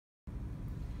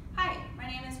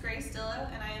Grace Dillow,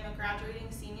 and I am a graduating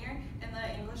senior in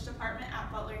the English department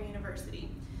at Butler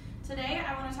University. Today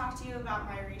I want to talk to you about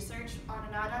my research on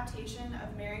an adaptation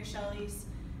of Mary Shelley's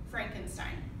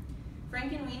Frankenstein.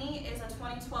 Frankenweenie is a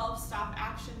 2012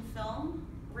 stop-action film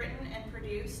written and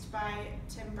produced by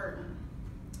Tim Burton.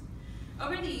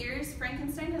 Over the years,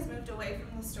 Frankenstein has moved away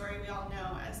from the story we all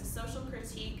know as a social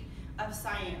critique of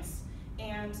science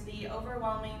and the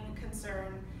overwhelming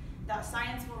concern that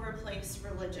science will replace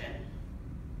religion.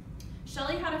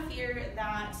 Shelley had a fear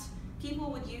that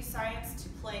people would use science to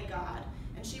play God,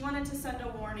 and she wanted to send a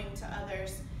warning to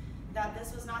others that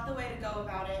this was not the way to go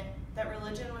about it, that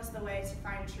religion was the way to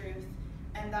find truth,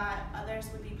 and that others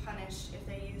would be punished if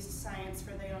they used science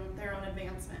for their own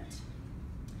advancement.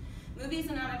 Movies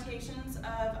and adaptations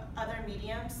of other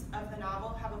mediums of the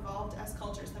novel have evolved as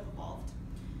cultures have evolved.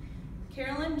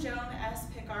 Carolyn Joan S.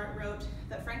 Pickart wrote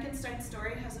that Frankenstein's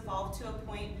story has evolved to a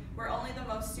point where only the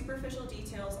most superficial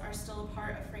details are still a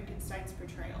part of Frankenstein's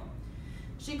portrayal.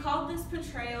 She called this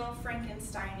portrayal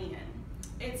Frankensteinian.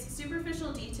 Its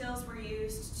superficial details were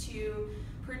used to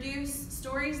produce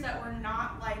stories that were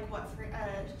not like what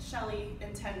Shelley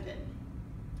intended.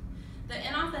 The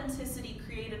inauthenticity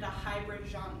created a hybrid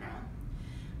genre.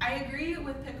 I agree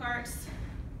with Pickart's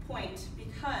point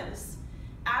because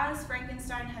as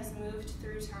Frankenstein has moved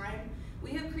through time, we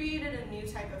have created a new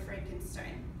type of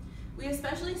Frankenstein. We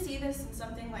especially see this in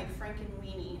something like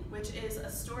Frankenweenie, which is a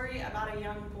story about a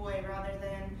young boy rather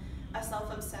than a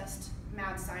self-obsessed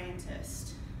mad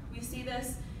scientist. We see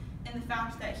this in the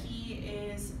fact that he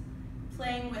is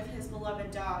playing with his beloved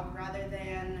dog rather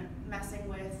than messing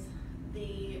with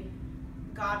the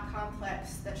God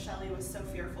complex that Shelley was so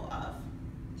fearful of.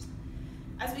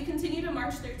 As we continue to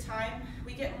march through time,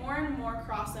 we get more and more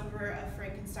crossover of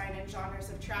Frankenstein in genres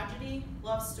of tragedy,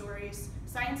 love stories,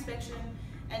 science fiction,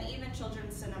 and even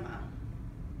children's cinema.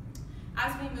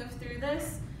 As we move through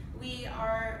this, we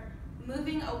are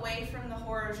moving away from the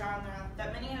horror genre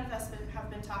that many of us have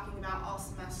been talking about all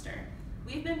semester.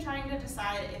 We've been trying to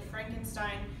decide if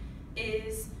Frankenstein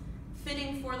is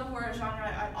fitting for the horror genre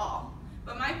at all.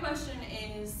 But my question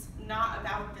is not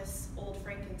about this old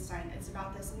Frankenstein, it's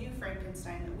about this new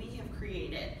Frankenstein that we have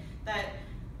created that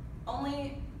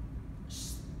only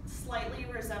slightly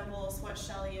resembles what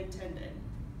Shelley intended.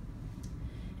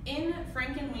 In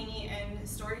Frankenweenie and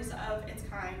stories of its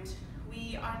kind,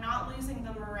 we are not losing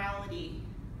the morality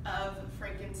of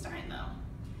Frankenstein though.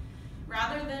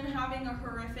 Rather than having a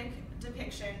horrific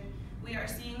depiction, we are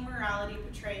seeing morality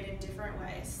portrayed in different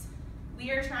ways. We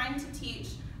are trying to teach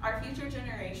our future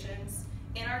generations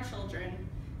and our children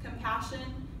compassion,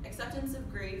 acceptance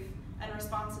of grief, and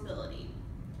responsibility.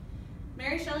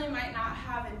 Mary Shelley might not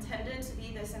have intended to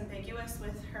be this ambiguous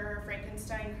with her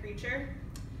Frankenstein creature,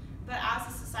 but as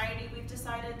a society we've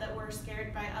decided that we're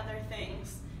scared by other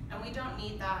things, and we don't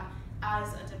need that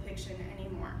as a depiction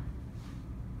anymore.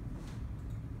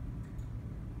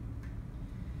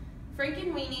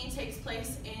 Frankenweenie takes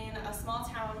place in a small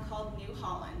town called New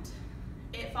Holland.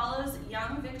 It follows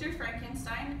young Victor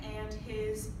Frankenstein and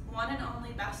his one and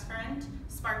only best friend,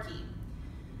 Sparky.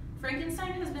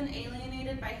 Frankenstein has been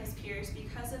alienated by his peers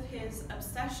because of his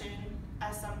obsession,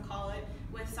 as some call it,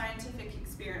 with scientific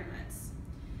experiments.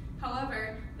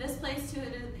 However, this plays to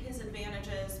his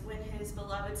advantages when his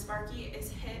beloved Sparky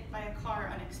is hit by a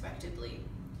car unexpectedly.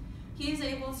 He is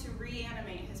able to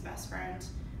reanimate his best friend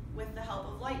with the help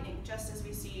of lightning, just as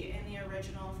we see in the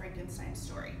original Frankenstein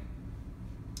story.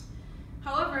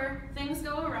 However, things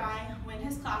go awry when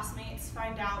his classmates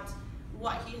find out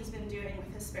what he has been doing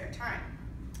with his spare time.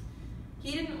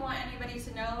 He didn't want anybody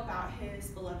to know about his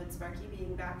beloved Sparky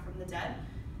being back from the dead,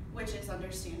 which is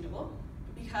understandable,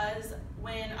 because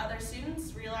when other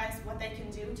students realize what they can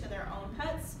do to their own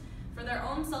pets for their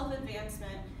own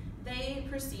self-advancement, they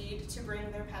proceed to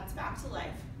bring their pets back to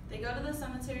life. They go to the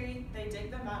cemetery, they dig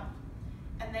them up,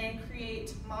 and they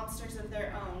create monsters of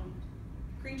their own,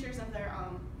 creatures of their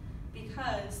own,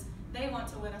 because they want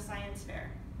to win a science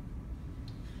fair.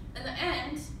 In the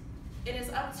end, it is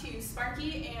up to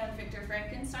Sparky and Victor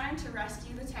Frankenstein to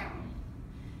rescue the town.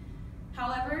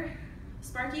 However,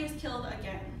 Sparky is killed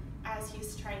again as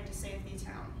he's trying to save the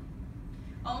town.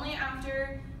 Only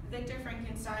after Victor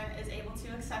Frankenstein is able to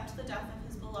accept the death of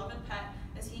his beloved pet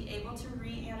is he able to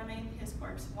reanimate his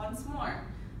corpse once more,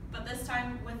 but this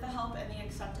time with the help and the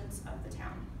acceptance of the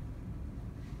town.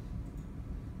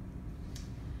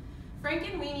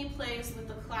 Frankenweenie plays with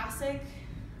the classic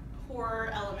horror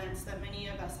elements that many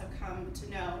of us have come to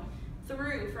know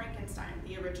through Frankenstein,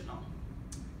 the original.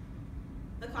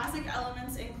 The classic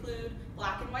elements include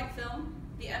black and white film,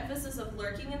 the emphasis of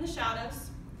lurking in the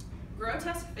shadows,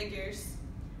 grotesque figures,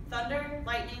 thunder,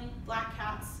 lightning, black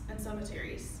cats, and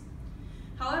cemeteries.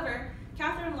 However,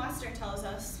 Catherine Lester tells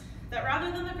us that rather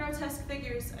than the grotesque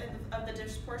figures of the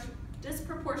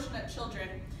disproportionate children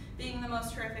being the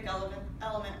most horrific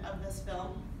element of this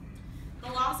film,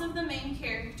 the loss of the main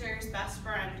character's best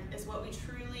friend is what we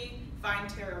truly find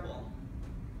terrible.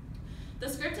 The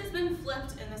script has been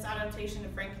flipped in this adaptation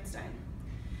of Frankenstein.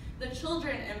 The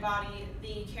children embody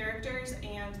the characters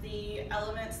and the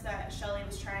elements that Shelley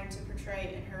was trying to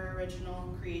portray in her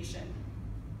original creation.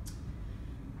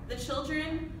 The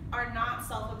children are not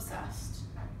self-obsessed,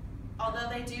 although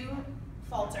they do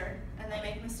falter and they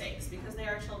make mistakes because they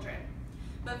are children.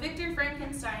 But Victor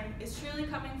Frankenstein is truly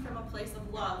coming from a place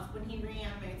of love when he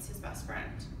reanimates his best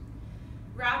friend,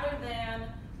 rather than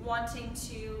wanting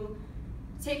to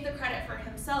take the credit for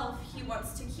himself. He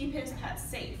wants to keep his pet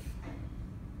safe.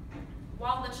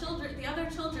 While the other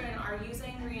children are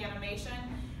using reanimation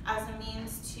as a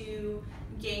means to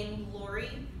gain glory,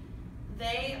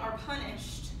 they are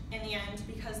punished in the end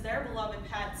because their beloved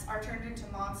pets are turned into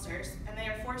monsters and they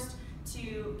are forced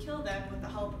to kill them with the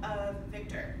help of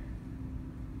Victor.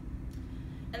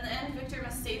 In the end, Victor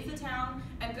must save the town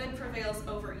and good prevails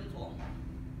over evil.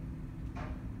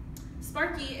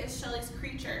 Sparky is Shelley's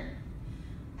creature,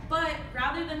 but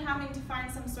rather than having to find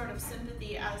some sort of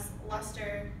sympathy, as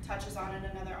Lester touches on in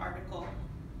another article,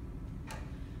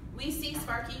 we see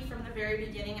Sparky from the very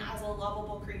beginning as a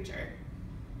lovable creature.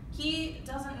 He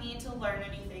doesn't need to learn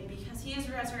anything because he is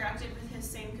resurrected with his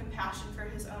same compassion for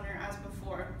his owner as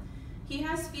before. He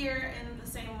has fear in the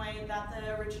same way that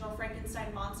the original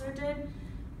Frankenstein monster did,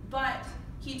 but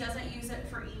he doesn't use it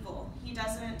for evil. He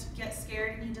doesn't get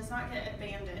scared and he does not get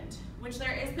abandoned, which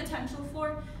there is potential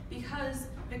for because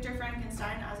Victor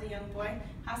Frankenstein, as a young boy,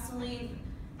 has to leave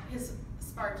his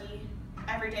Sparky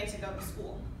every day to go to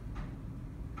school.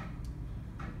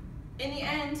 In the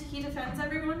end, he defends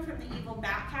everyone from the evil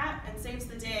Batcat and saves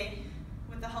the day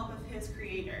with the help of his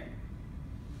creator.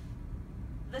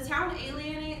 The town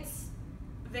alienates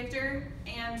Victor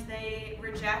and they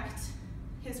reject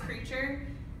his creature,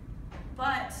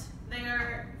 but they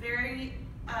are very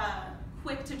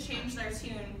quick to change their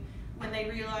tune when they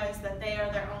realize that they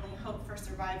are their only hope for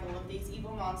survival of these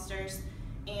evil monsters,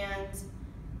 and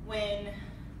when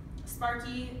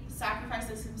Sparky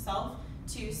sacrifices himself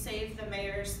to save the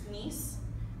mayor's niece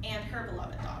and her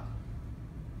beloved dog.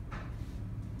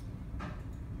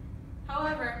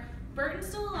 However, Burton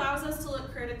still allows us to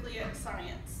look critically at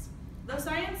science. Though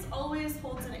science always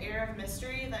holds an air of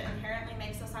mystery that inherently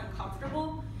makes us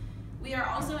uncomfortable, we are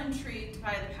also intrigued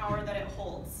by the power that it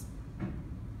holds.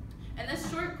 In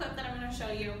this short clip that I'm going to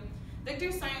show you,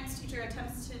 Victor's science teacher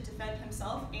attempts to defend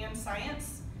himself and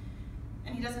science,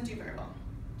 and he doesn't do very well.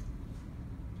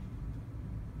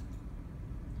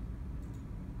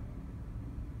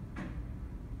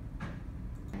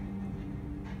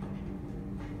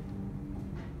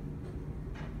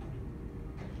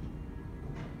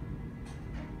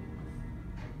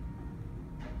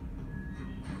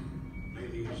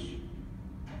 Ladies,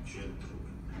 gentlemen,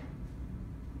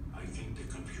 I think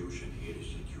the confusion here is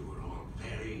that you are all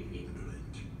very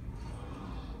ignorant.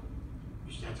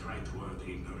 Is that right word,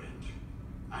 ignorant?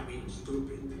 I mean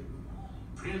stupid,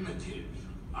 primitive,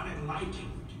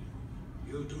 unenlightened.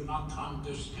 You do not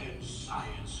understand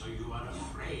science, so you are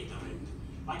afraid of it.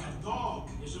 Like a dog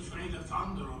is afraid of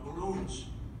thunder or balloons.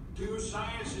 To you,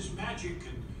 science is magic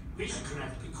and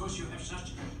witchcraft because you have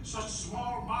such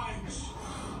small minds.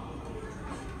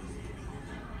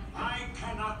 I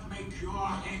cannot make your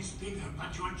heads bigger,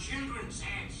 but your children's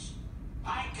heads.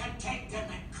 I can take them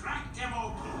and crack them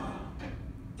open.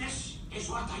 This is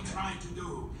what I try to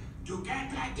do, to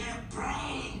get at their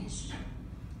brains.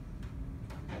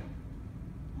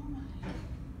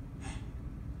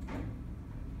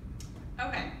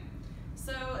 Okay,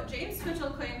 so James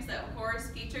Twitchell claims that horror's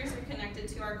features are connected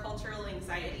to our cultural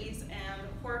anxieties, and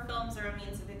horror films are a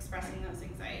means of expressing those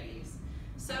anxieties.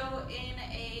 So in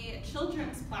a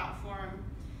children's platform,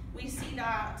 we see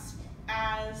that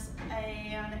as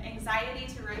an anxiety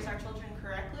to raise our children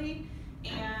correctly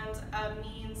and a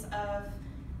means of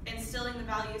instilling the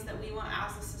values that we want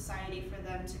as a society for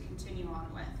them to continue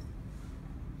on with.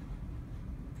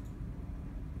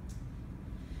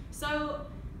 So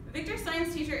Victor's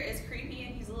science teacher is creepy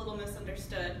and he's a little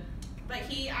misunderstood, but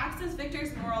he acts as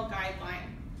Victor's moral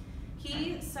guideline.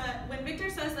 When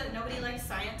Victor says that nobody likes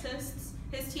scientists,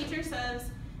 his teacher says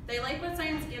they like what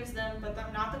science gives them,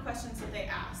 but not the questions that they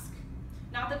ask,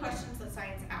 not the questions that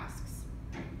science asks.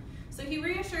 So he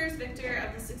reassures Victor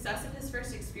of the success of his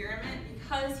first experiment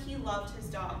because he loved his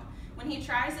dog. When he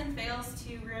tries and fails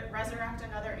to resurrect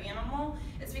another animal,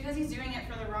 it's because he's doing it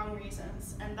for the wrong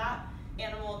reasons, and that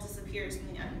animal reappears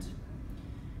in the end.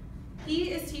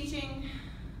 He is teaching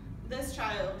this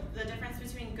child the difference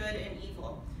between good and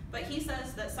evil, but he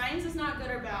says that science is not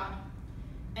good or bad,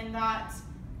 and that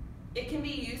it can be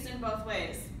used in both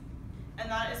ways, and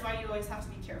that is why you always have to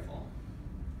be careful.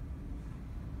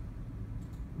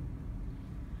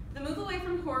 The move away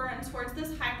from horror and towards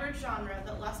this hybrid genre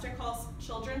that Lester calls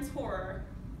children's horror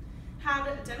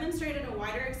had demonstrated a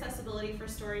wider accessibility for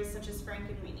stories such as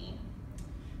Frankenweenie.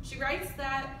 She writes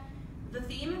that the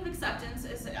theme of acceptance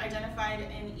is identified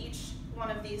in each one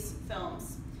of these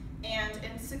films, and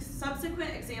in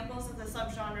subsequent examples of the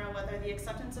subgenre, whether the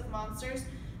acceptance of monsters,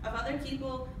 of other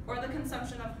people, or the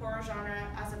consumption of horror genre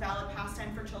as a valid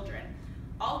pastime for children.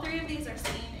 All three of these are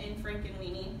seen in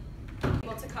Frankenweenie.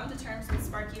 Able to come to terms with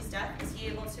Sparky's death, is he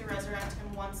able to resurrect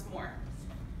him once more?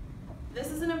 This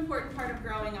is an important part of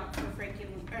growing up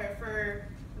for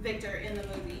Victor in the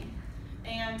movie.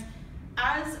 And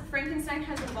as Frankenstein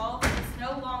has evolved, it's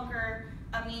no longer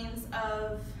a means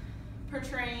of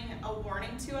portraying a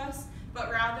warning to us,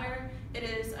 but rather it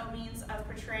is a means of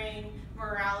portraying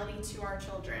morality to our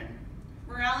children.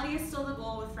 Morality is still the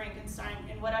goal with Frankenstein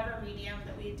in whatever medium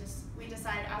that we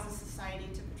decide as a society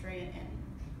to portray it in.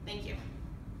 Thank you.